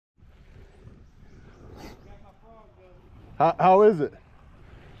How is it?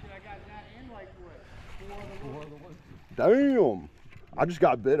 I got that and like what? 4 other ones. Damn. I just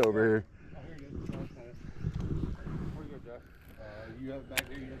got bit over here. Oh, here it is. Where you go, Jeff? You have it back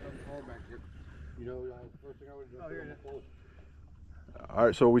there. You have something called back here. You know, first thing I would do. Oh, here it is. All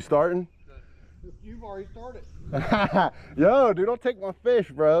right, so are we starting? You've already started. Yo, dude, don't take my fish,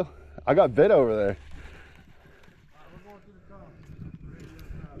 bro. I got bit over there. We're going through the tunnel.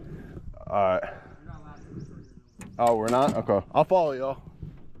 All right. You're not allowed to. Oh, we're not? Okay. I'll follow y'all.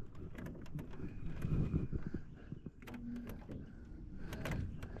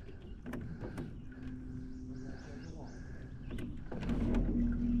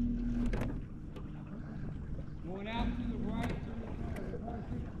 Going out to the right, to the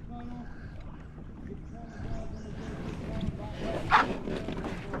tunnel.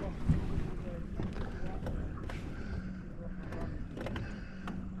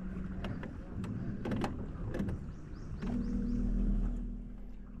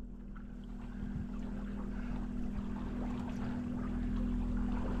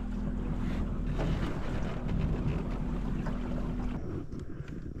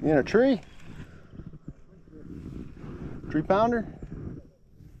 You in a tree? Tree pounder?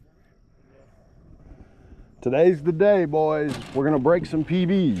 Today's the day, boys. We're gonna break some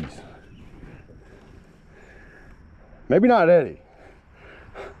PBs. Maybe not Eddie.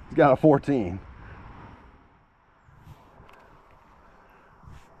 He's got a 14.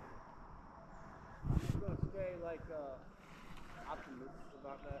 I'm gonna stay like optimistic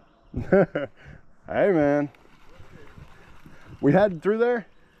about that. Hey, man. We headed through there?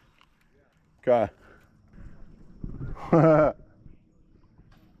 Okay.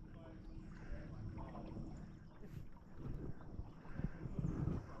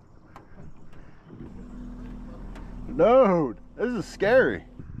 Dude, this is scary.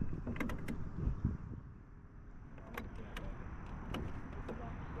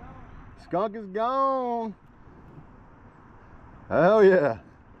 Skunk is gone. Hell yeah.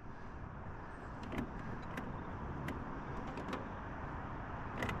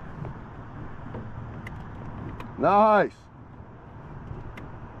 Nice.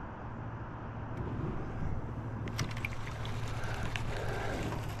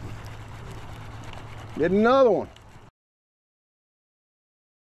 Get another one.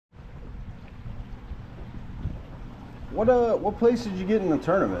 What place did you get in the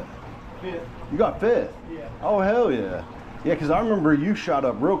tournament? 5th. You got 5th? Yeah. Oh, hell yeah. Yeah, because I remember you shot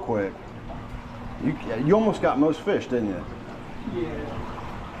up real quick. You almost got most fish, didn't you? Yeah.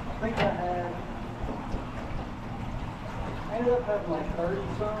 I think I ended up having like 30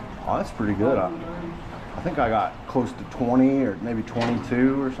 some. Oh, that's pretty good. I think I got close to 20 or maybe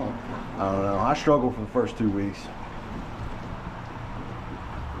 22 or something. I don't know. I struggled for the first 2 weeks.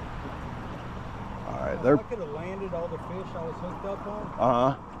 All right, If I could have landed all the fish I was hooked up on,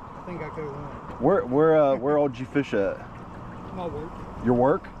 I think I could have won. Where all did you fish at? My work. Your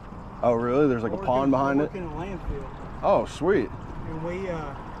work? Oh, really? There's like a pond behind it? I'm working in a landfill. Oh, sweet. And we,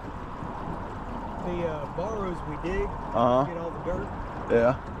 the borrows we dig, get all the dirt.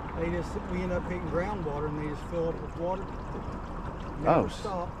 Yeah. We end up hitting groundwater and they just fill up with water. Oh, Never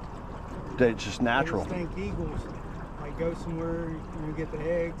stop. It's just natural. I just think eagles like go somewhere, you get the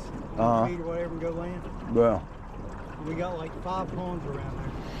eggs, feed or whatever, and go land. Well. We got like 5 ponds around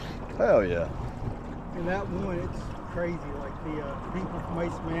there. Hell yeah. And that one, it's crazy. Like the people from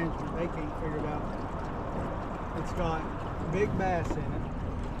Waste Management, they can't figure it out. It's got big bass in it,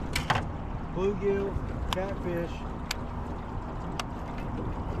 bluegill, catfish.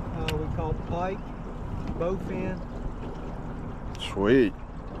 We call pike, bowfin. Sweet.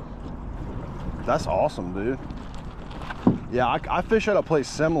 That's awesome, dude. Yeah, I fish at a place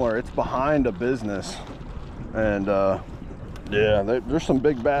similar. It's behind a business. And yeah, there's some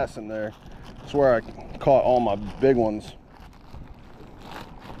big bass in there. That's where I caught all my big ones.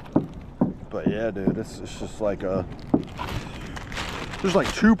 But yeah, dude, it's just like there's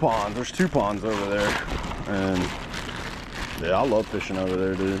like 2 ponds. There's 2 ponds over there. And yeah, I love fishing over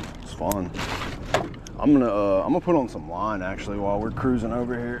there, dude. It's fun. I'm gonna put on some line actually while we're cruising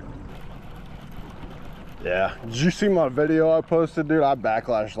over here. Yeah, did you see my video I posted, dude? I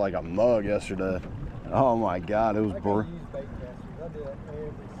backlashed like a mug yesterday. Oh my God, it was boring.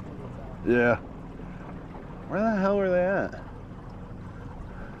 Yeah. Where the hell are they at?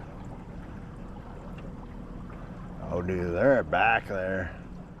 Oh, dude, they're back there.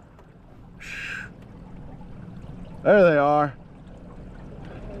 There they are.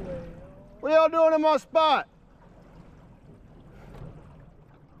 What y'all doing in my spot?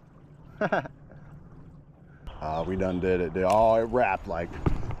 We done did it, dude. Oh, it wrapped like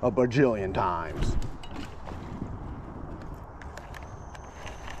a bajillion times.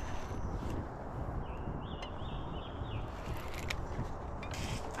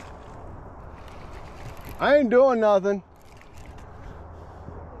 I ain't doing nothing.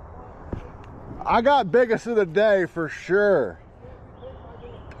 I got biggest of the day for sure.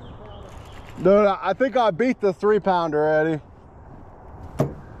 Dude, I think I beat the 3-pounder, Eddie.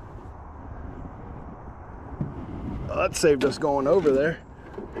 Well, that saved us going over there.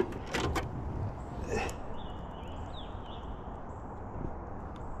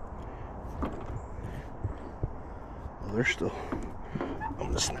 Oh, they're still. I'm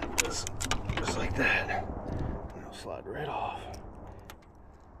gonna snap this just like that. And it'll slide right off.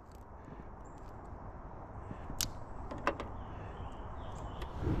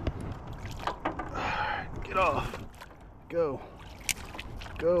 Alright, get off. Go.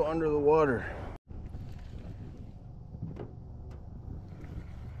 Go under the water.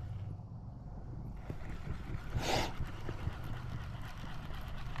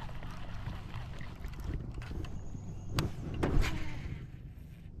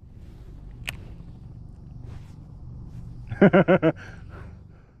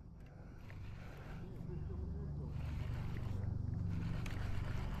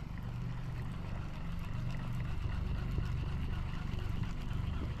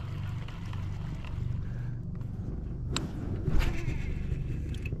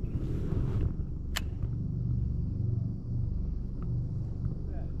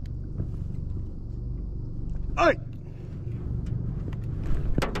 Hey!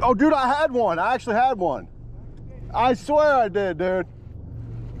 Oh, dude, I had one. I actually had one. I swear I did, dude.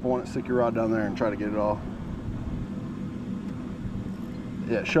 I want to stick your rod down there and try to get it off.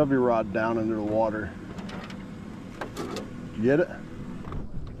 Yeah, shove your rod down into the water. You get it?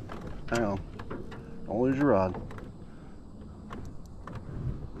 Hang on. Don't lose your rod.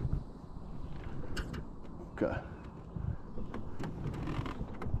 Okay.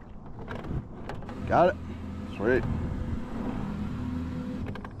 Got it? Sweet.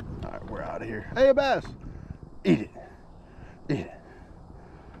 All right, we're out of here. Hey, a bass. Eat it. Eat it.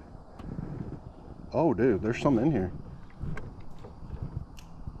 Oh, dude, there's some in here.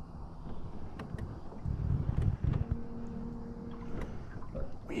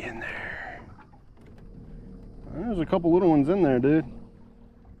 We in there. There's a couple little ones in there, dude.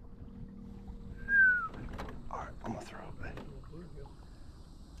 All right, I'm gonna throw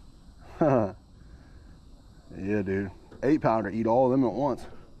it. Yeah, dude. 8-pounder, eat all of them at once.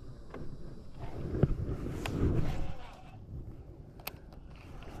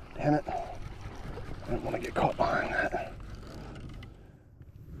 Damn it. I don't want to get caught behind that.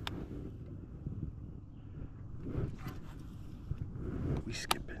 We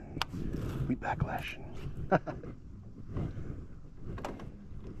skipping. We backlashing.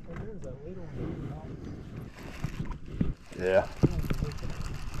 Yeah.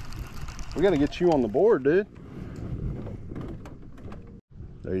 We gotta get you on the board, dude.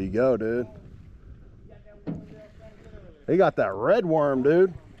 There you go, dude. He got that red worm,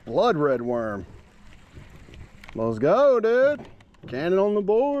 dude. Blood red worm. Let's go, dude. Cannon on the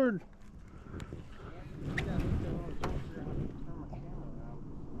board.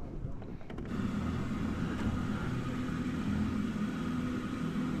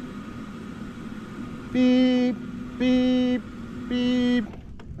 Beep, beep, beep.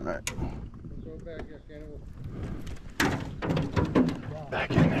 All right.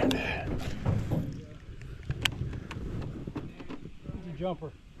 Back in there, dude. It's a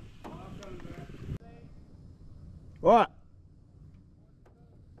jumper. What?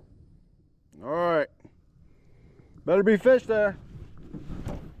 All right. Better be fish there.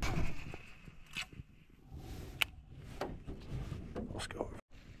 Let's go.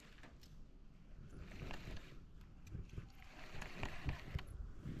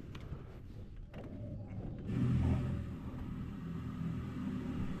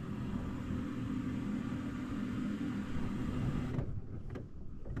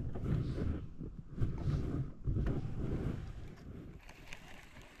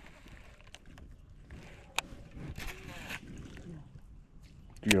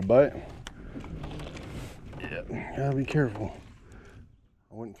 Did you get a bite? Yeah, gotta be careful.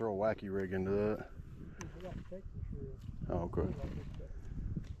 I wouldn't throw a wacky rig into that. Oh, okay.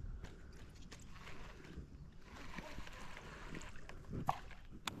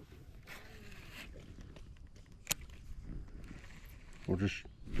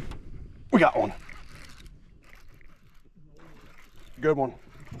 We got one. Good one.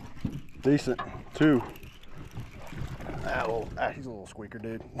 Decent. 2. He's a little squeaker,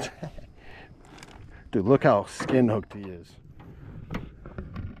 dude. Dude, look how skin hooked he is.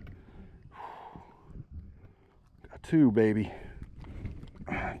 Got 2, baby.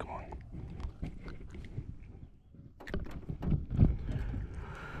 Come on.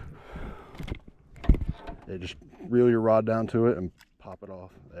 rod down to it and pop it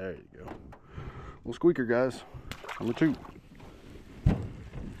off. There you go. Little squeaker, guys. Number 2. I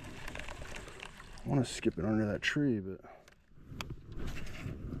want to skip it under that tree, but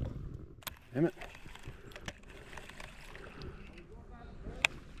damn it.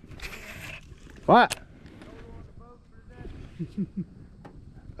 What?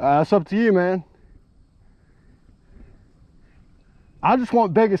 That's up to you, man. I just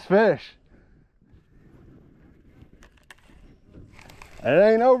want biggest fish. It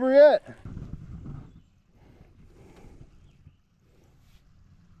ain't over yet.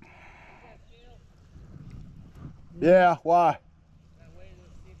 Yeah, why?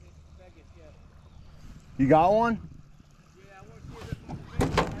 You got one? Yeah, I want to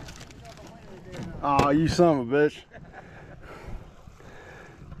see this one's big. Oh, you son of a bitch.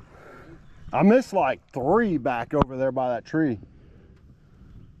 I missed like 3 back over there by that tree.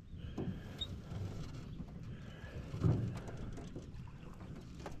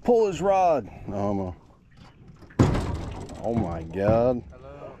 Pull his rod. Oh my God.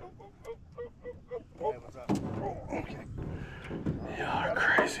 Hello. Hey, what's up? Okay. Y'all are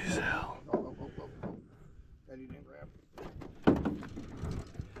crazy as hell.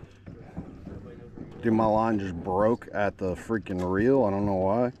 Dude, my line just broke at the freaking reel. I don't know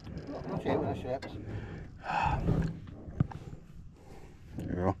why. Okay, with the ships. There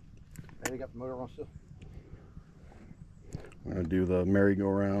you go. They got the motor on still. I'm gonna do the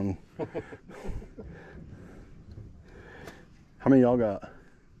merry-go-round. How many y'all got?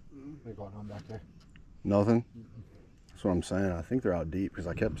 They're going on back there. Nothing? That's what I'm saying. I think they're out deep because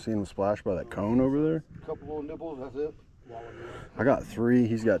I kept seeing them splash by that cone over there. A couple little nibbles, that's it. I got 3,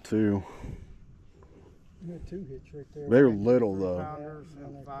 he's got 2. You got 2 hits right there. They're little though. Pounders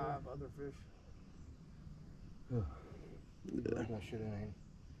and 5 other fish. Yeah. That shit in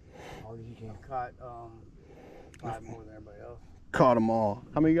hard as you can. Caught 5 more than everybody else. Caught them all.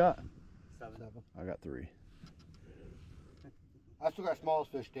 How many you got? 7. I got 3. I still got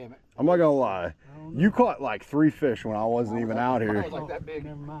smallest fish, damn it. I'm not gonna lie. You caught like 3 fish when I wasn't even out I here. was like that big.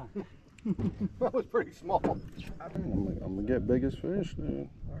 Never mind. That was pretty small. I'm gonna get biggest fish, dude.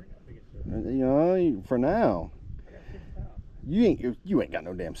 You know, for now. You ain't got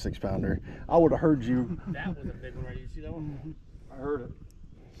no damn 6-pounder. I would have heard you. That was a big one, right? You see that one? I heard it.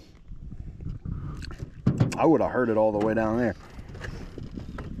 I would have heard it all the way down there.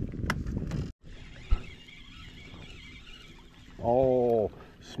 Oh,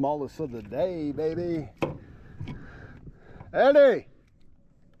 smallest of the day, baby. Eddie,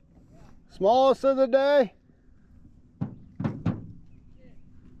 smallest of the day.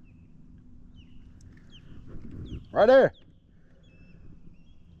 Right there.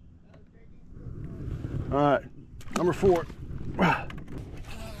 All right, number 4.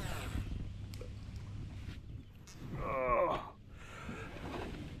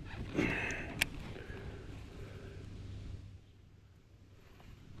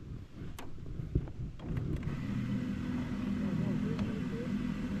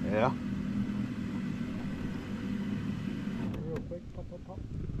 Yeah. Real quick, pop, pop, pop.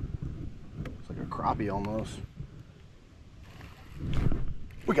 It's like a crappie almost.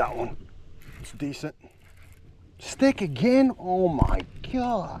 We got one. It's decent. Stick again? Oh my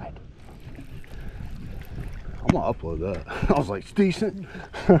God. I'm gonna upload that. I was like, it's decent.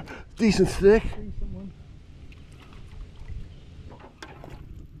 Decent stick. Decent one.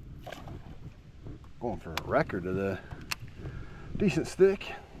 Going for a record today. Decent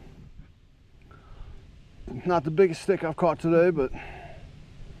stick. Not the biggest stick I've caught today, but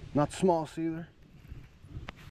not the smallest either.